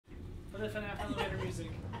the FNAF elevator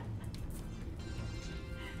music.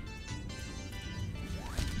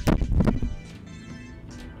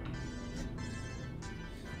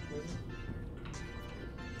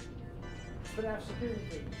 FNAF security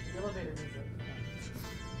page, the elevator music.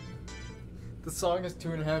 The song is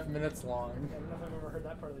 2.5 minutes long. I don't know if I've ever heard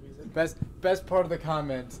that part of the music. Best part of the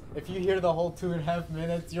comments. If you hear the whole 2.5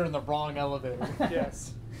 minutes, you're in the wrong elevator.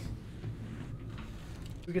 Yes.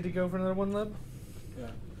 We good to go for another one, Lib? Yeah.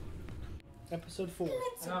 Episode 4.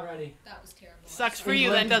 I'm not ready. That was terrible. Sucks for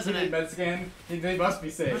you then, doesn't it? They must be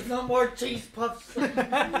safe. There's no more cheese puffs.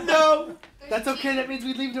 No! There's That's okay, Cheetos. that means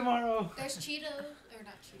we leave tomorrow. There's Cheetos. Or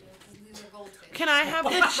not Cheetos, 'cause these are goldfish. Can I have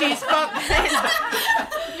the cheese puff?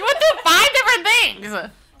 You went through 5 different things.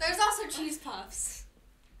 There's also cheese puffs.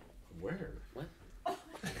 Where? What?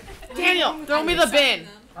 Daniel, throw me the bin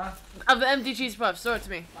Huh? of the empty cheese puffs. Throw it to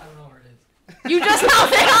me. I don't know where it is. You just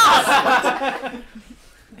held it up.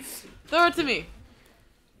 Throw it to me.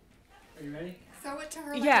 Are you ready? Throw it to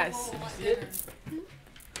her like Yes. a bowl. See it?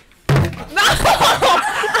 No! I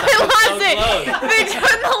lost it! They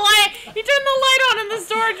turned the light. He turned the light on in the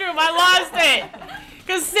storage room. I lost it.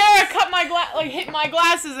 Cause Sarah cut my hit my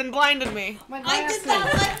glasses and blinded me. I did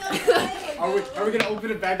that like a minute ago. Are we gonna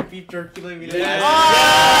open a bag of beef jerky like we did? Yeah. Oh,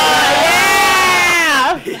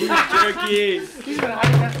 yeah! Jerky. He's been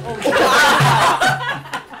hiding that. Oh,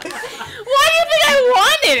 Why do you think I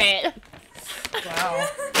wanted it? wow.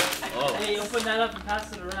 Oh. Hey, open that up and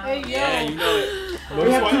pass it around. Hey, yo. Yeah, you know it.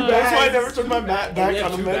 Notice why I never turned my back We on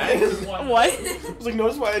have the 2 Megan. bags. What? I was like,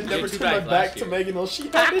 notice why I never two turned my bags back last to year. Megan while she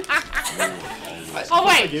had it. Oh I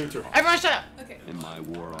wait! gave it to her. Everyone shut up. Okay. And my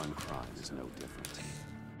war on crime is no different.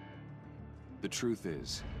 The truth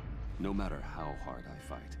is, no matter how hard I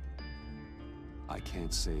fight, I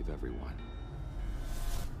can't save everyone.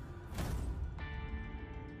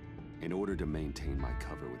 In order to maintain my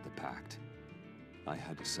cover with the Pact, I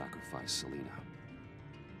had to sacrifice Selena.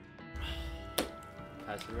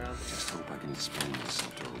 Pass it around. I just hope I can explain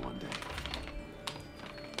myself to her one day.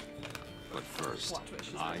 But first,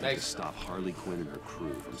 I had to stop Harley Quinn and her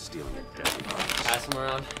crew from stealing a deadly virus. Pass them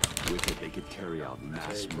around. With it, they could carry out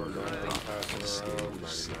mass murder on a scale which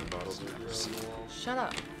Satan has never seen. Shut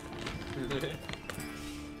up.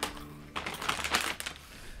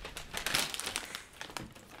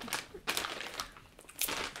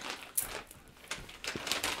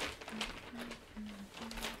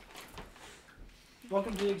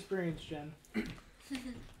 Welcome to the experience, Jen.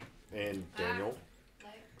 And Daniel.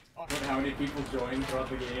 How many people joined throughout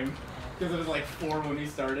the game? Because it was like 4 when we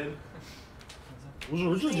started. It was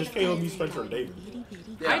originally just Caleb, Spencer, and David.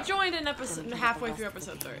 I joined in halfway through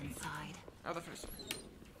episode 3. Oh, the first one.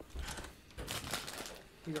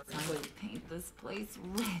 Time to paint this place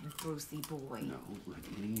red, Brucey boy. No,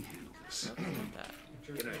 let me handle this.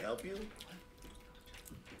 Can I help you?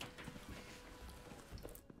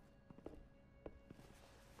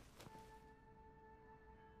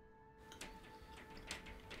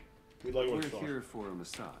 We'd like We're one star. here for a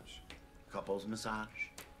massage. Couples massage.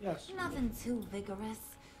 Yes. Nothing too vigorous.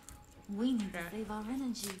 We need Okay. to save our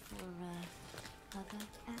energy for other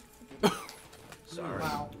accidents. Sorry.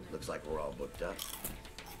 Wow. Looks like we're all booked up.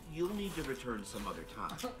 You'll need to return some other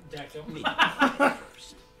time. Jack, don't Meet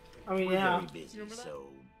first. I mean, We're yeah. very busy, so.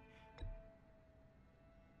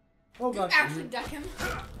 Oh, You God. actually deck him.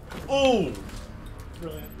 Oh!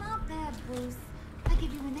 Brilliant. Not bad, Bruce. I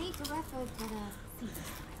give you an A for effort, but C.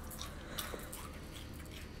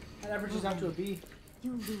 That averages out to a B.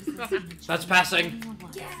 You lose this. That's passing.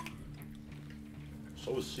 Yeah.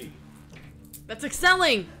 So is C. That's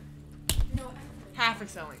excelling. No. Half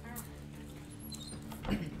excelling.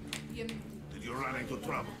 You, Did you run into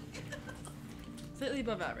trouble? Slightly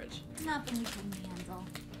above average. Nothing you couldn't handle.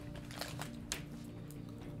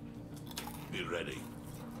 Be ready.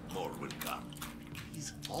 More will come.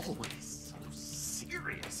 He's always so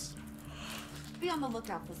serious. Be on the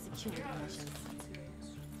lookout for security measures.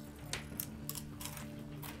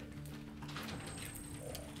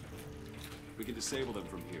 We can disable them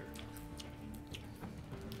from here.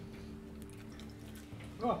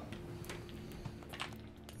 Oh.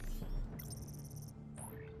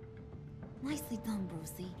 Nicely done,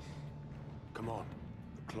 Brucey. Come on,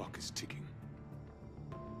 the clock is ticking.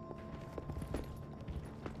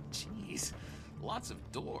 Jeez, lots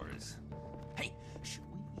of doors. Hey, should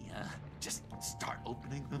we just start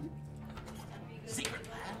opening them? Secret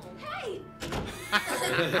lab. hey!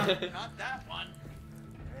 Not that one.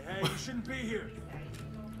 Hey, you shouldn't be here.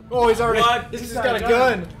 Oh, he's already. What? He's just got a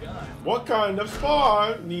gun. What kind of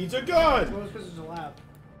spy needs a gun? Well, it's because there's a lab.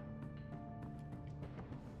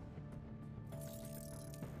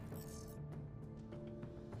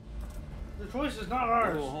 The choice is not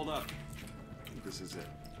ours. Oh, hold up. I think this is it.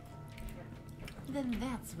 Then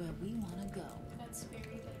that's where we want to go. That's very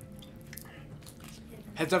good.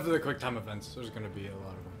 Heads up for the quick time events. There's gonna be a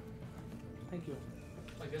lot of them. Thank you.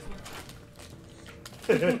 Like this one?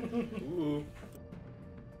 Ooh.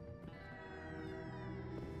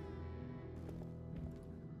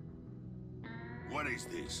 What is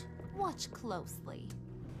this? Watch closely.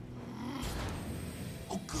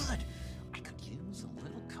 Oh, good. I could use a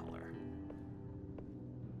little color.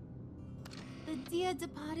 The dear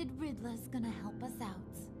departed Riddler's gonna help us out.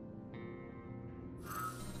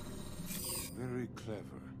 Very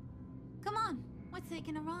clever. Come on, we're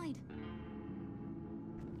taking a ride.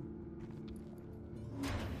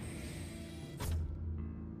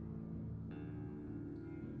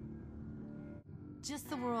 Just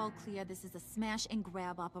so we're all clear, this is a smash and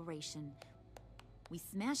grab operation. We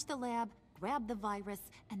smash the lab, grab the virus,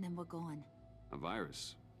 and then we're gone. A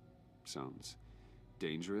virus. Sounds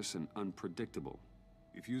dangerous and unpredictable.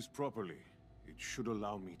 If used properly, it should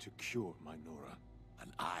allow me to cure my Nora.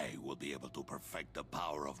 And I will be able to perfect the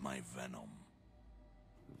power of my venom.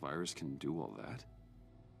 The virus can do all that?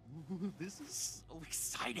 Ooh, this is so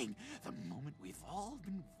exciting. The moment we've all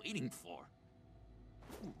been waiting for.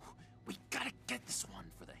 Ooh, we gotta get this one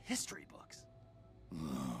for the history books.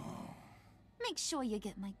 Make sure you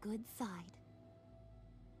get my good side.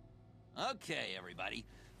 Okay, everybody.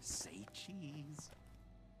 Say cheese.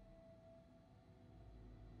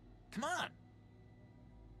 Come on.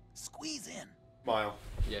 Squeeze in. Smile.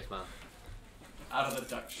 Yes, Mom. Out of the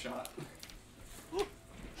duck shot.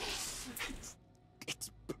 It's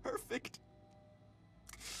perfect.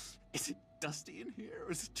 Is it dusty in here,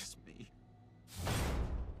 or is it just me?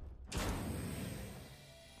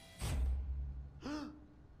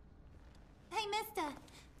 Hey, mister.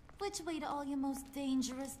 Which way to all your most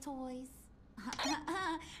dangerous toys?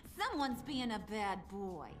 Someone's being a bad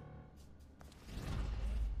boy.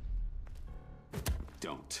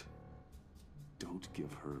 Don't. Don't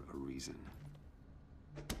give her a reason.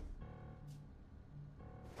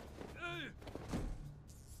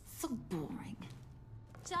 So boring.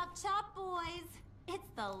 Chop chop, boys. It's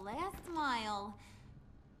the last mile.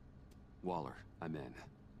 Waller, I'm in.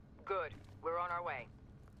 Good. We're on our way.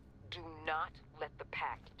 Do not let the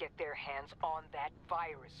Pact get their hands on that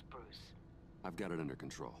virus, Bruce. I've got it under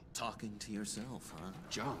control. Talking to yourself, huh?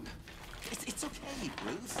 John. It's okay,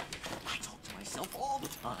 Bruce. I talk to myself all the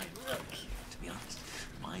time. To be honest,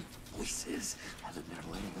 my voices haven't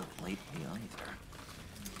been letting up lately either.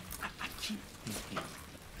 I keep thinking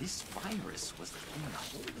this virus was the thing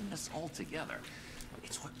holding us all together.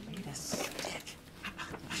 It's what made us stick. I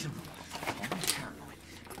don't know. I'm paranoid.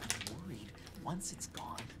 I'm worried once it's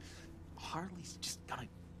gone, Harley's just gonna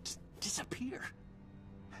disappear.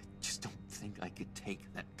 I just don't think I could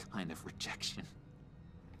take that kind of rejection.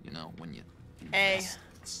 You know, when you invest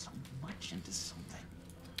so much into something.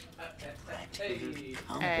 Hey.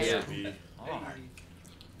 Yeah. Hard.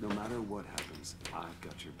 No matter what happens, I've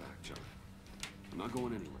got your back, John. I'm not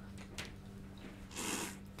going anywhere.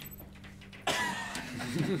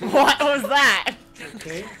 What was that?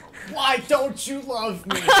 Okay. Why don't you love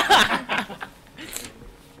me?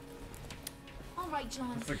 All right,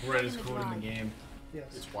 John. That's the greatest quote in the game.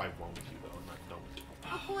 Yes. It's why won't you though, not don't.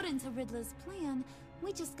 According to Riddler's plan,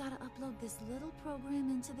 we just gotta upload this little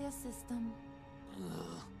program into their system.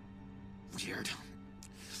 Weird.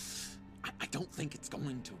 I don't think it's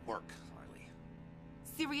going to work, Harley.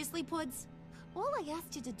 Seriously, Puds? All I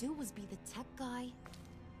asked you to do was be the tech guy.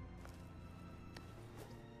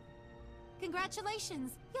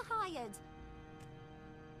 Congratulations, you're hired.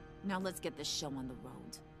 Now let's get this show on the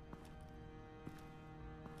road.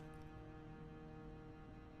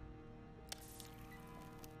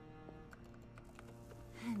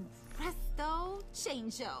 And presto,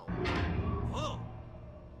 changeo. Whoa!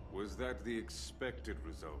 Was that the expected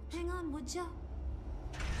result? Hang on, would ya?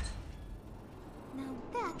 Now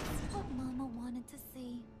that's what Mama wanted to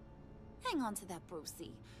see. Hang on to that,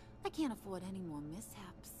 Brucey. I can't afford any more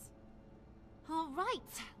mishaps. All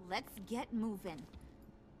right, let's get moving.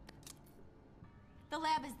 The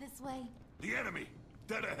lab is this way. The enemy!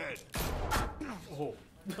 Dead ahead! Oh.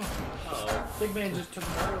 Big man just took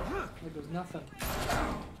it out like it was nothing.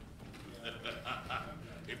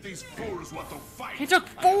 If these fools want to fight, He took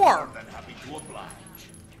I'm 4. more than happy to oblige.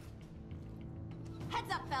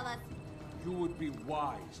 Heads up, fellas. You would be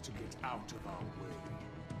wise to get out of our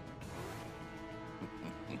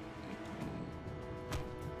way.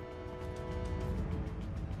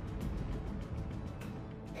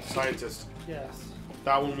 Scientist. Yes.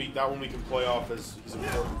 That one we can play off as is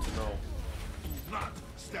important to know. Do not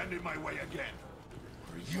stand in my way again,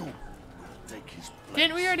 or you will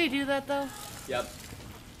Didn't we already do that though? Yep.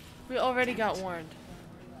 We already got warned.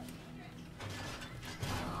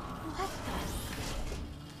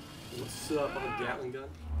 What's up on a Gatling gun?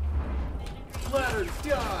 Let her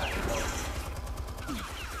die!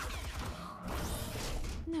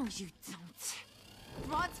 No, you don't.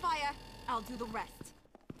 Rod's fire. I'll do the rest.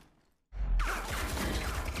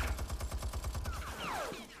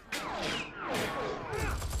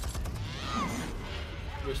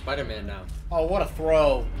 You're Spider-Man now. Oh, what a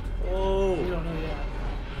throw. Oh. We don't know yet.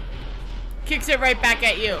 Kicks it right back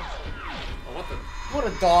at you. Oh, what the? What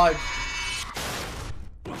a dodge.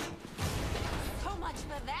 So much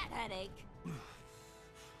for that headache.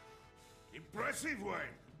 Impressive,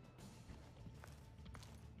 Wayne.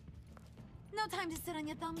 No time to sit on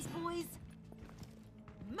your thumbs, boys.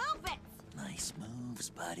 Move it! Nice moves,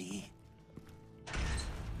 buddy.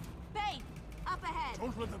 Bane, up ahead.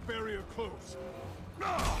 Don't let the barrier close.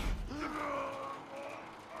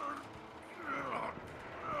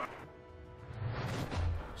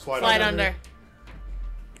 Slide under.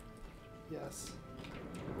 Yes.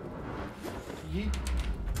 Yeet.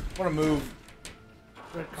 What a move.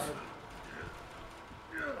 Red card.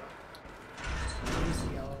 Use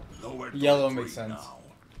the yellow. Yellow makes sense.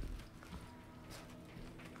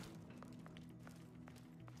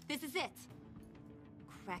 This is it.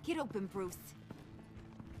 Crack it open, Bruce.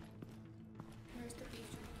 Where's the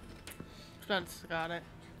beef jerky? Spence got it.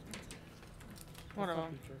 One of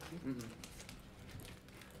them. Mm-hmm.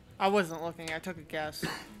 I wasn't looking. I took a guess.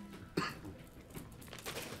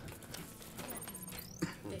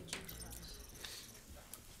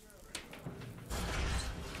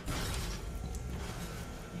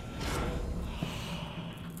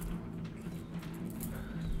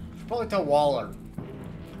 Probably tell Waller.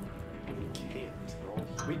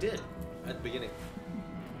 We did at the beginning.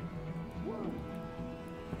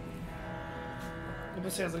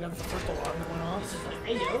 It sounds like I'm the first alarm that went off. It's like,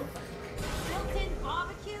 hey yo. Built-in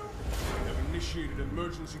barbecue? I have initiated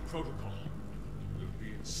emergency protocol. You'll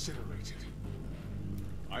be incinerated.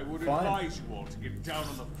 I would advise you all to get down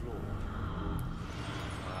on the floor.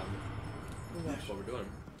 That's what we're doing.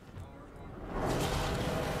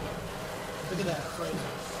 Look at that phrase.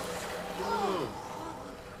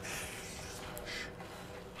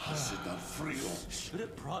 Hasn't frio. Should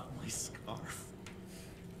have brought my scarf.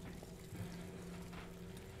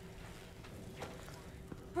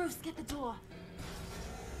 Bruce, get the door.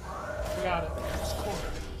 We got it. It's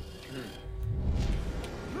cornered.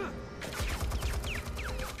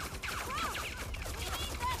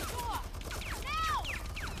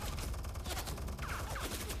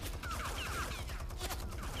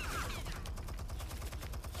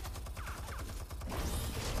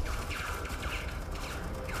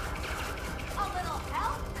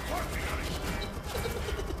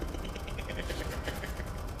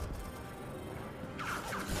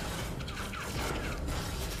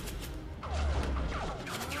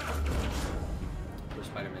 We're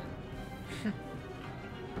Spider-Man.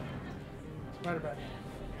 Spider-Man.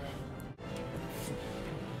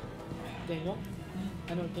 Daniel?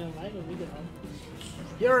 I know Daniel and I will read it on.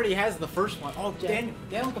 He already has the first one. Oh, Daniel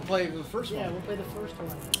can play the first one. Yeah, we'll play the first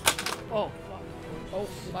one. Oh, fuck. Oh,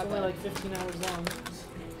 it's only like 15 hours long.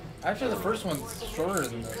 Actually, the first one's shorter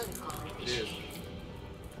than this. It is.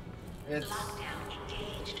 It's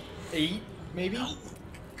 8, maybe?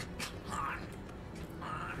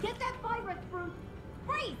 Get that virus, Bruce!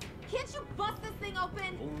 Freeze! Can't you bust this thing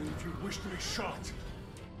open? Only if you wish to be shot.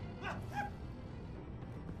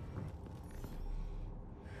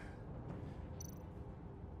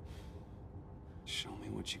 Show me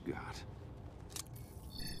what you got.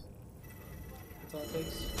 That's all it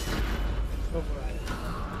takes. Override it.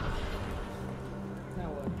 Now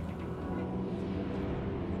what?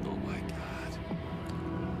 Oh my god.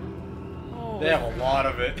 Oh. They have a lot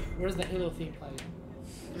of it. Where's the Halo theme playing?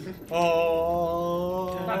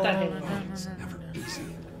 Oh. Not that Halo. It's never easy.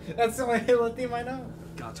 That's the only Halo theme I know.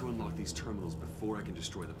 Got to unlock these terminals before I can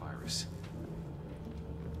destroy the virus.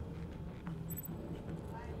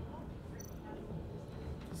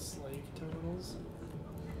 Slave terminals.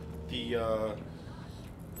 The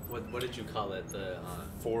What did you call it? The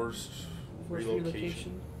forced Forced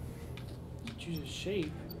relocation. Choose a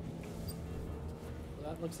shape.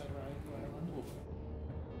 Well, that looks like right. Whatever.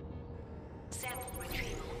 Sample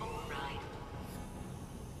retrieval override.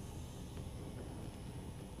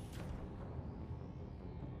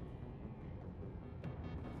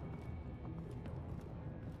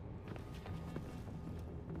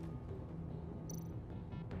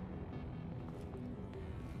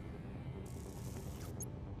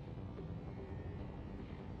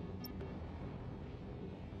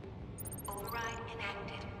 Override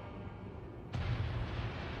enacted.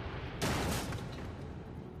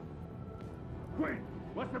 Wait,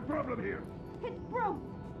 what's the problem here? It's Bruce!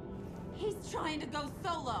 He's trying to go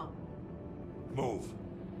solo. Move.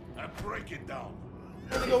 And break it down.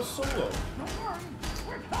 Let me go solo. Don't worry,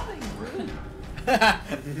 we're coming, Bruce. At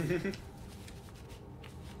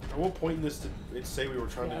what point in this did it say we were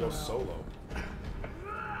trying to go solo?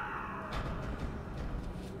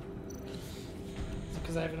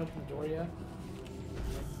 Because I haven't opened the door yet.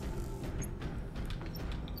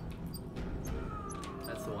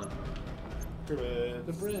 That's the one.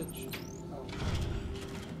 The bridge. Oh.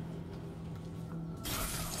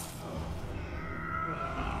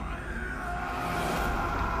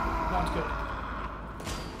 Not good.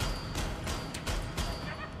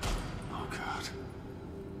 Oh God.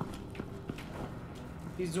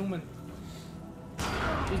 He's zooming.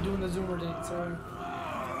 He's doing the zoomer dance, sorry.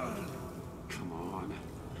 Come on.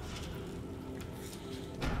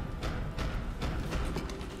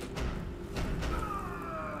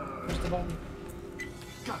 Push the button.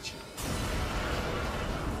 Gotcha.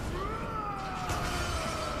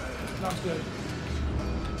 Not good.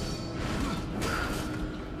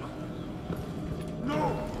 No!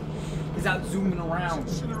 He's out zooming around.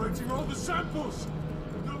 Incinerating all the samples!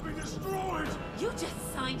 They'll be destroyed! You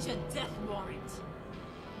just signed your death warrant.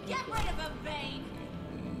 Get rid of him, Bane.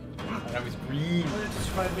 That was green. I'm gonna just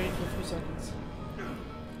try Bane for a few seconds.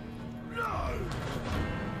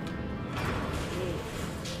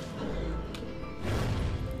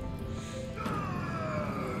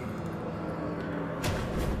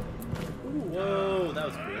 Whoa, that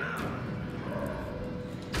was cool.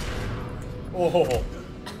 Oh.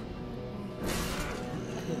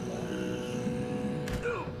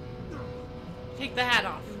 Take the hat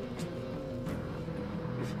off.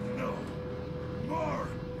 No. More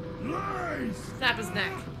lies! Snap his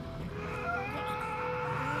neck.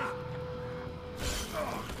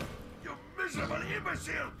 Oh, you miserable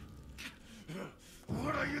imbecile!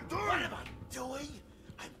 What are you doing? What am I doing?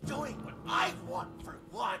 I'm doing what I want for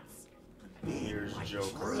once. Here's My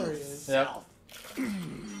Joker. true There he is. self.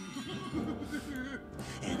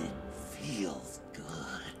 And it feels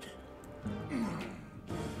good.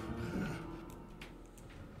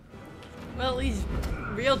 Well, at least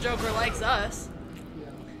real Joker likes us.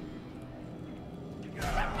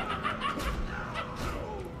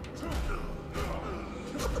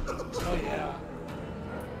 Oh yeah.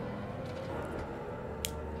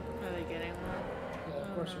 Are they getting one? Yeah, of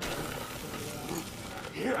course.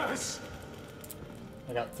 Yes!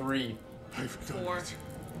 I got 3. I've done 4. it.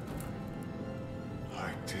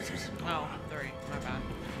 I did it. Oh, 3. My bad.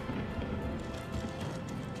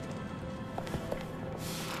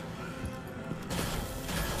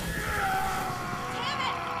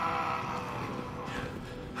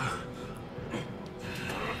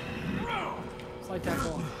 Slide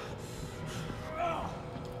tackle.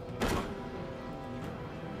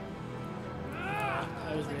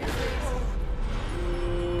 That was weird.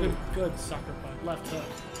 Good sucker punch. Left hook.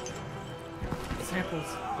 Samples.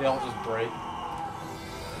 They all just break.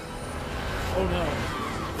 Oh no.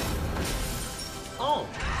 Oh!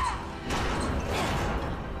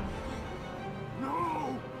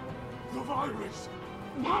 No! The virus!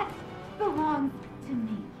 That belongs to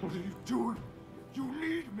me. What are you doing? You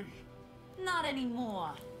need me! Not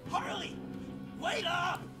anymore. Harley! Wait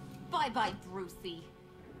up! Bye-bye, Brucey.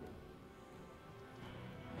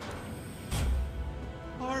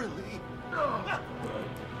 Harley!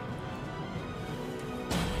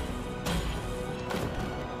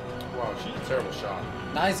 Wow, she's a terrible shot.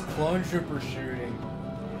 Nice clone trooper shooting.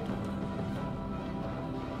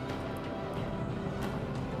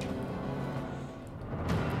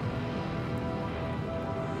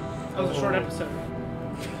 That was a short episode.